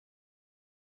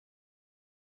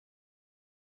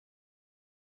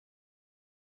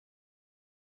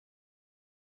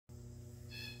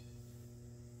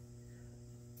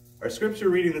Our scripture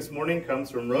reading this morning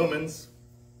comes from Romans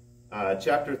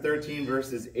chapter 13,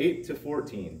 verses 8 to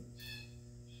 14.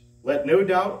 Let no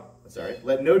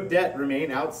debt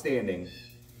remain outstanding,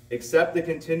 except the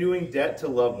continuing debt to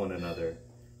love one another.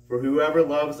 For whoever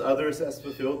loves others has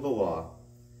fulfilled the law.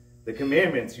 The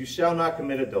commandments: you shall not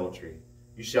commit adultery,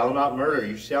 you shall not murder,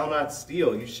 you shall not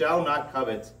steal, you shall not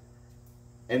covet,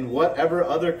 and whatever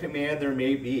other command there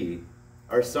may be,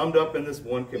 are summed up in this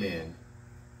one command: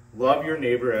 love your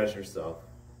neighbor as yourself.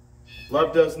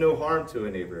 Love does no harm to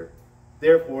a neighbor.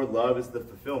 Therefore, love is the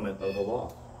fulfillment of the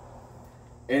law.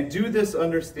 And do this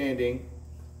understanding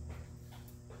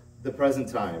the present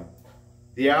time.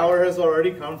 The hour has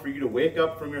already come for you to wake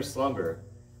up from your slumber,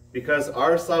 because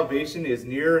our salvation is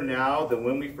nearer now than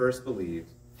when we first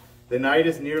believed. The night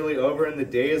is nearly over and the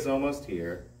day is almost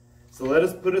here. So let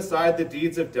us put aside the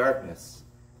deeds of darkness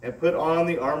and put on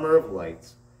the armor of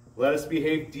light. Let us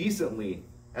behave decently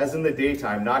as in the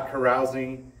daytime, not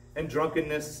carousing and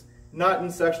drunkenness, not in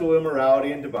sexual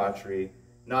immorality and debauchery,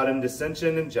 not in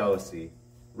dissension and jealousy.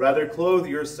 Rather, clothe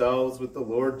yourselves with the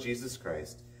Lord Jesus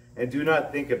Christ, and do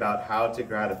not think about how to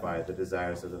gratify the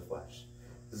desires of the flesh.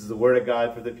 This is the word of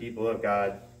God for the people of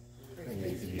God.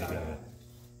 Praise be to God.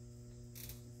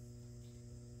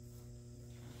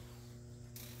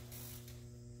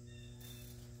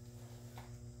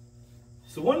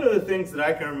 So one of the things that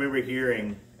I can remember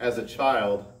hearing as a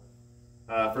child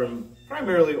from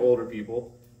primarily older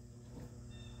people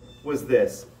was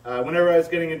this. Whenever I was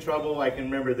getting in trouble, I can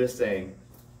remember this saying: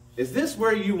 is this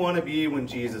where you want to be when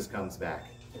Jesus comes back?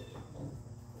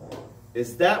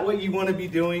 Is that what you want to be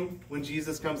doing when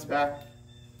Jesus comes back?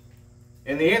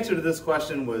 And the answer to this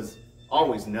question was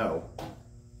always no.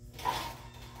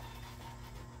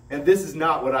 And this is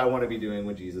not what I want to be doing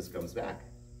when Jesus comes back.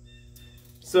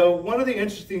 So one of the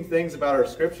interesting things about our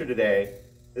scripture today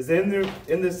is in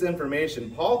this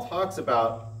information, Paul talks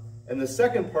about, in the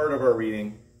second part of our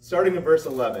reading, starting in verse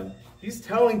 11, he's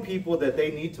telling people that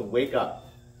they need to wake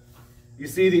up. You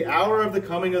see, the hour of the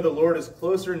coming of the Lord is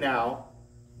closer now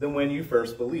than when you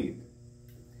first believed.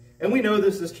 And we know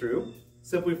this is true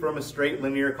simply from a straight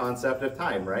linear concept of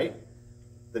time, right?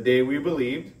 The day we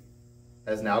believed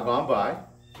has now gone by,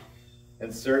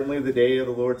 and certainly the day of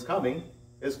the Lord's coming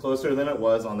is closer than it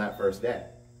was on that first day.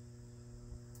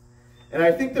 And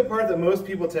I think the part that most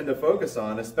people tend to focus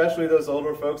on, especially those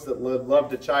older folks that love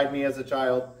to chide me as a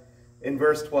child, in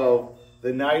verse 12,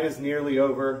 the night is nearly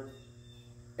over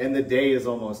and the day is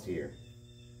almost here.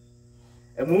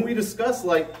 And when we discuss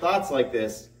thoughts like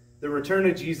this, the return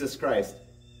of Jesus Christ,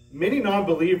 many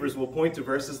non-believers will point to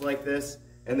verses like this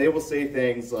and they will say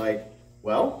things like,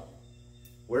 well,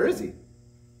 where is he?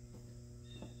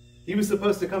 He was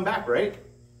supposed to come back, right?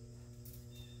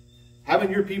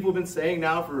 Haven't your people been saying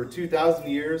now for 2,000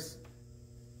 years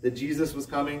that Jesus was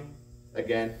coming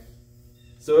again?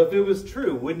 So if it was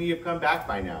true, wouldn't he have come back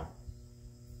by now?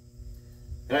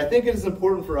 And I think it is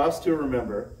important for us to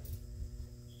remember,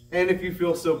 and if you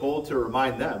feel so bold to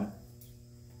remind them,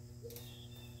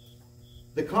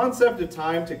 the concept of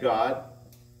time to God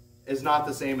is not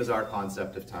the same as our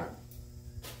concept of time.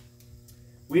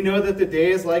 We know that a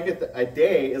day is like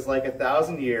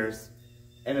 1,000 years,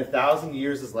 and 1,000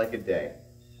 years is like a day.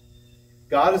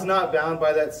 God is not bound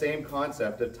by that same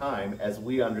concept of time as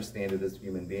we understand it as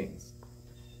human beings.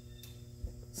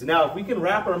 So now, if we can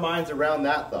wrap our minds around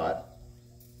that thought,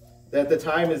 that the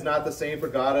time is not the same for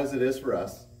God as it is for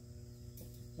us,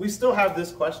 we still have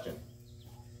this question: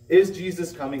 is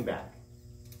Jesus coming back?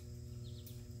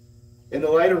 In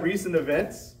the light of recent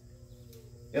events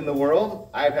in the world,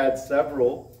 I've had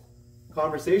several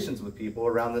conversations with people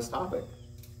around this topic.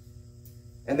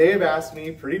 And they have asked me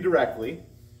pretty directly,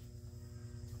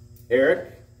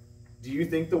 Eric, do you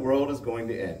think the world is going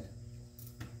to end?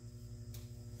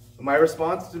 My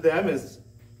response to them is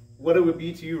what it would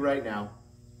be to you right now.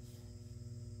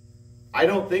 I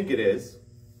don't think it is,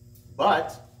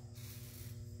 but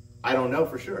I don't know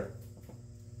for sure.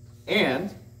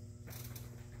 And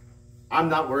I'm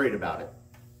not worried about it.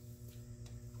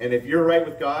 And if you're right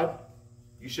with God,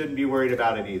 you shouldn't be worried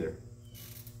about it either.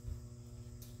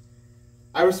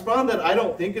 I respond that I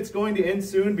don't think it's going to end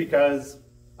soon because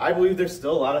I believe there's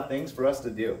still a lot of things for us to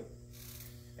do.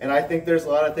 And I think there's a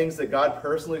lot of things that God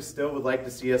personally still would like to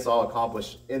see us all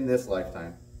accomplish in this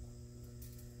lifetime.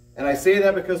 And I say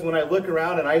that because when I look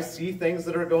around and I see things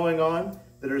that are going on,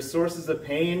 that are sources of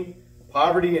pain,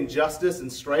 poverty, injustice, and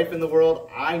strife in the world,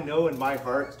 I know in my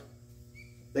heart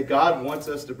that God wants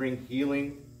us to bring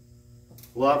healing,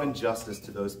 love, and justice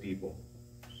to those people.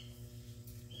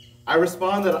 I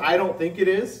respond that I don't think it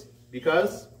is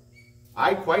because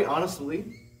I quite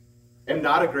honestly am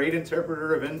not a great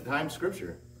interpreter of end-time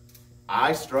scripture.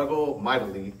 I struggle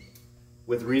mightily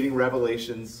with reading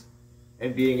Revelations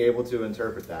and being able to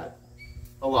interpret that.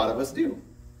 A lot of us do.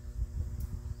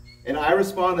 And I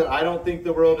respond that I don't think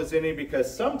the world is ending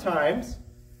because sometimes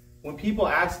when people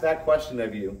ask that question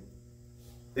of you,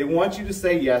 they want you to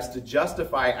say yes to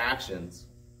justify actions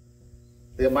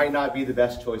that might not be the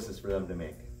best choices for them to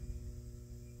make.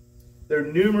 There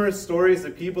are numerous stories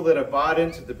of people that have bought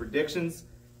into the predictions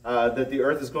that the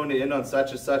earth is going to end on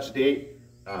such and such date.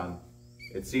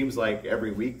 It seems like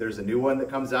every week there's a new one that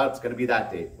comes out. It's going to be that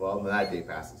date. Well, and that date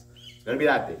passes. It's going to be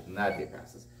that date, and that date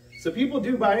passes. So people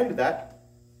do buy into that.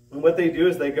 And what they do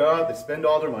is they go out, they spend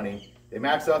all their money, they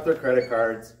max out their credit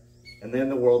cards, and then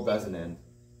the world doesn't end.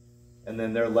 And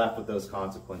then they're left with those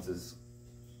consequences.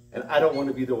 And I don't want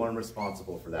to be the one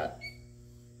responsible for that.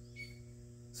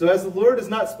 So as the Lord has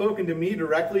not spoken to me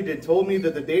directly and told me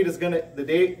that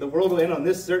the world will end on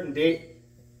this certain date,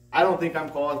 I don't think I'm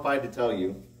qualified to tell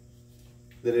you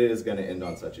that it is going to end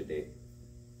on such a date.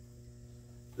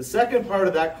 The second part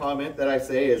of that comment that I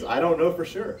say is, I don't know for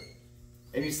sure.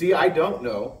 And you see, I don't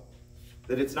know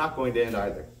that it's not going to end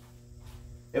either.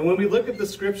 And when we look at the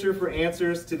scripture for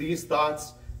answers to these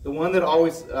thoughts, the one that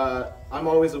I'm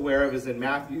always aware of is in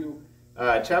Matthew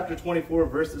chapter 24,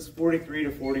 verses 43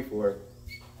 to 44.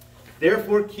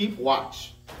 Therefore keep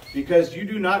watch, because you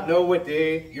do not know what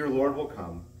day your Lord will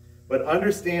come. But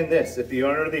understand this, if the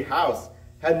owner of the house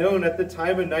had known at the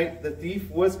time of night the thief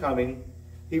was coming,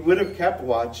 he would have kept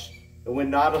watch and would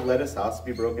not have let his house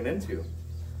be broken into.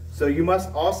 So you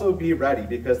must also be ready,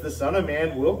 because the Son of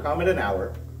Man will come at an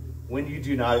hour when you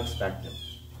do not expect him.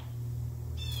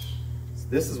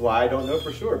 This is why I don't know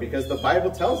for sure, because the Bible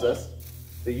tells us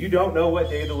that you don't know what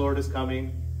day the Lord is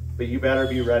coming, but you better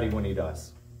be ready when he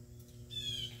does.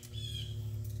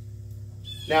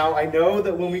 Now, I know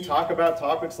that when we talk about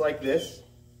topics like this,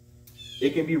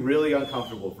 it can be really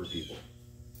uncomfortable for people.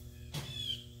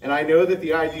 And I know that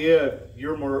the idea of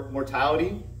your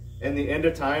mortality and the end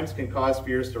of times can cause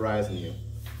fears to rise in you.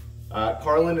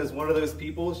 Carlin is one of those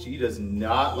people. She does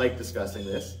not like discussing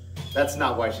this. That's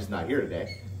not why she's not here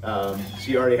today.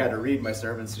 She already had to read my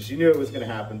sermon, so she knew it was going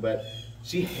to happen, but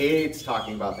she hates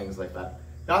talking about things like that.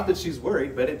 Not that she's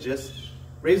worried, but it just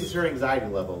raises her anxiety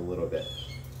level a little bit.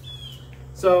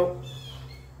 So,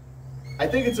 I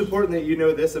think it's important that you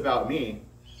know this about me.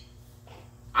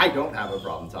 I don't have a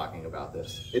problem talking about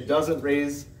this. It doesn't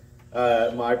raise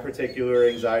my particular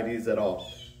anxieties at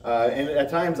all. And at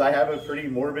times I have a pretty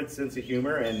morbid sense of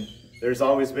humor, and there's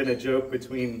always been a joke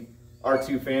between our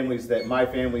two families that my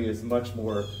family is much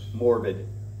more morbid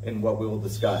in what we will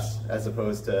discuss as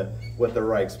opposed to what the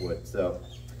Reichs would.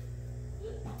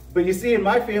 But you see, in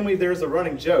my family there's a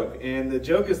running joke, and the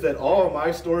joke is that all of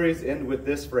my stories end with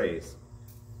this phrase,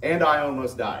 "And I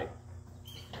almost died."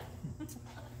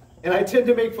 And I tend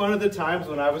to make fun of the times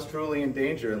when I was truly in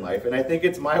danger in life, and I think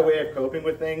it's my way of coping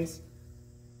with things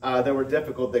that were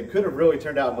difficult that could have really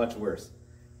turned out much worse.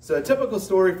 So a typical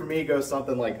story for me goes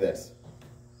something like this.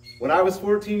 When I was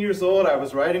 14 years old, I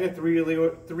was riding a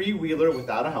three-wheeler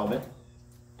without a helmet,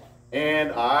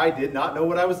 and I did not know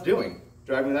what I was doing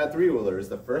driving that three-wheeler. It was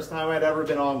the first time I'd ever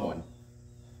been on one.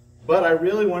 But I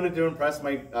really wanted to impress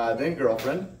my then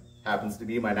girlfriend, happens to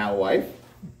be my now wife.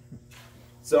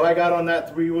 So I got on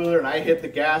that three-wheeler and I hit the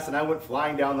gas and I went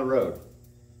flying down the road.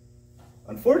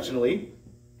 Unfortunately,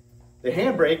 the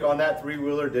handbrake on that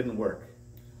three-wheeler didn't work.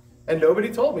 And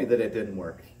nobody told me that it didn't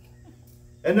work.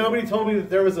 And nobody told me that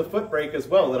there was a foot brake as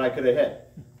well that I could have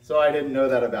hit. So I didn't know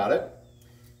that about it.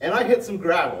 And I hit some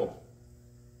gravel,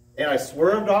 and I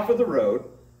swerved off of the road,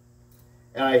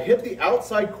 and I hit the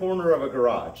outside corner of a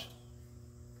garage.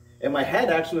 And my head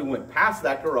actually went past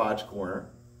that garage corner,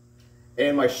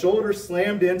 and my shoulder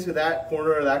slammed into that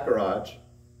corner of that garage,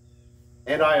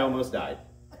 and I almost died.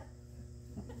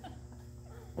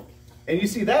 And you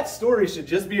see, that story should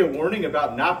just be a warning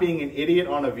about not being an idiot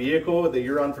on a vehicle that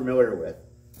you're unfamiliar with.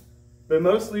 But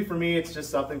mostly for me, it's just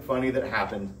something funny that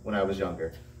happened when I was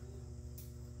younger.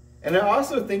 And I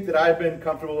also think that I've been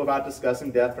comfortable about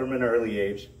discussing death from an early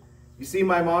age. You see,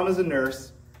 my mom is a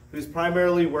nurse who's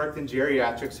primarily worked in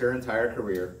geriatrics her entire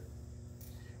career.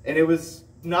 And it was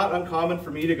not uncommon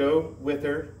for me to go with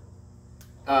her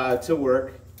to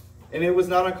work. And it was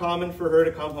not uncommon for her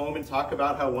to come home and talk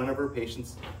about how one of her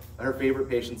patients, her favorite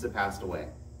patients, had passed away.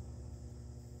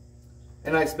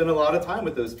 And I spent a lot of time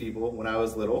with those people when I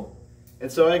was little.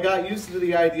 And so I got used to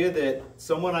the idea that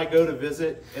someone I go to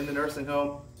visit in the nursing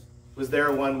home was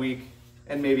there 1 week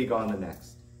and maybe gone the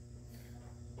next.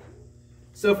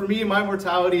 So for me, my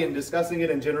mortality and discussing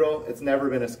it in general, it's never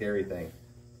been a scary thing.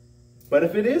 But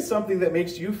if it is something that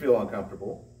makes you feel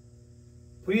uncomfortable,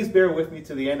 please bear with me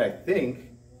to the end, I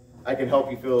think, I can help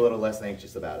you feel a little less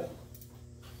anxious about it.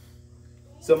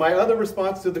 So my other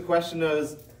response to the question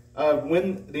is,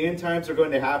 when the end times are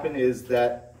going to happen, is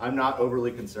that I'm not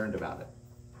overly concerned about it.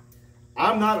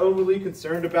 I'm not overly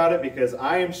concerned about it because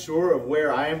I am sure of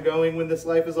where I am going when this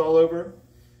life is all over,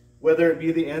 whether it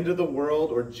be the end of the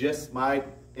world or just my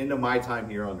end of my time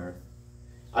here on earth.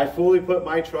 I fully put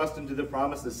my trust into the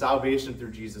promise of salvation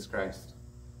through Jesus Christ.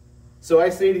 So I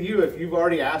say to you, if you've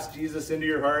already asked Jesus into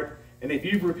your heart, and if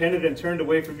you've repented and turned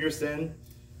away from your sin,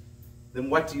 then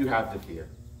what do you have to fear?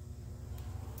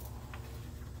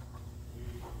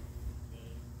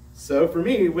 So for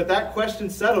me, with that question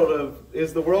settled of,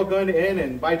 is the world going to end?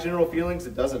 And by general feelings,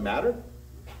 it doesn't matter.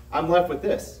 I'm left with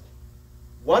this.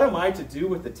 What am I to do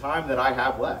with the time that I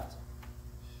have left?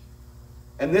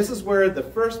 And this is where the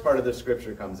first part of the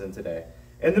scripture comes in today.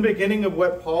 In the beginning of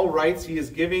what Paul writes, he is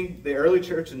giving the early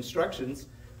church instructions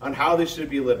on how they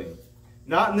should be living.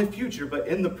 Not in the future, but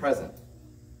in the present.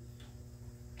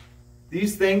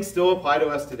 These things still apply to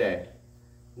us today.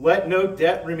 Let no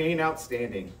debt remain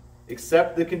outstanding,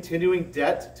 except the continuing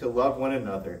debt to love one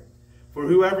another. For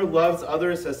whoever loves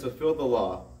others has fulfilled the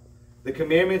law. The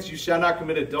commandments, you shall not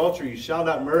commit adultery, you shall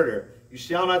not murder, you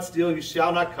shall not steal, you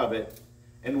shall not covet,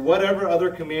 and whatever other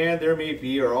command there may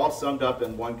be are all summed up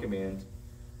in one command.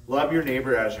 Love your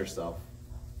neighbor as yourself.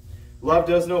 Love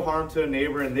does no harm to a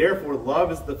neighbor, and therefore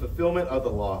love is the fulfillment of the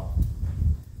law.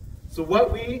 So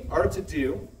what we are to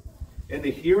do in the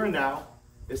here and now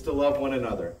is to love one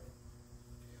another.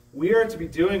 We are to be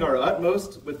doing our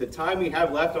utmost with the time we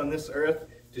have left on this earth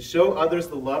to show others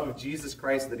the love of Jesus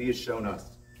Christ that he has shown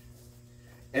us.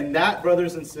 And that,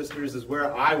 brothers and sisters, is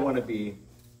where I want to be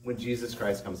when Jesus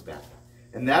Christ comes back.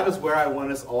 And that is where I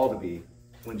want us all to be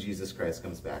when Jesus Christ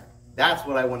comes back. That's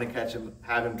what I want to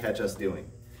have him catch us doing.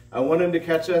 I want him to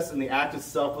catch us in the act of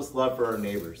selfless love for our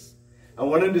neighbors. I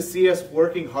want him to see us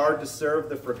working hard to serve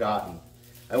the forgotten.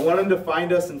 I want him to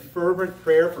find us in fervent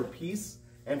prayer for peace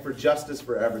and for justice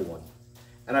for everyone.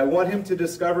 And I want him to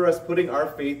discover us putting our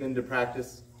faith into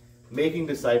practice, making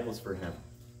disciples for him.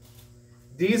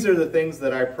 These are the things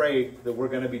that I pray that we're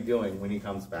going to be doing when he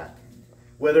comes back.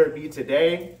 Whether it be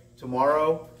today,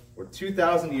 tomorrow, or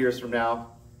 2,000 years from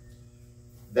now,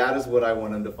 that is what I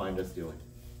want him to find us doing.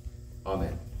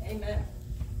 Amen. Amen.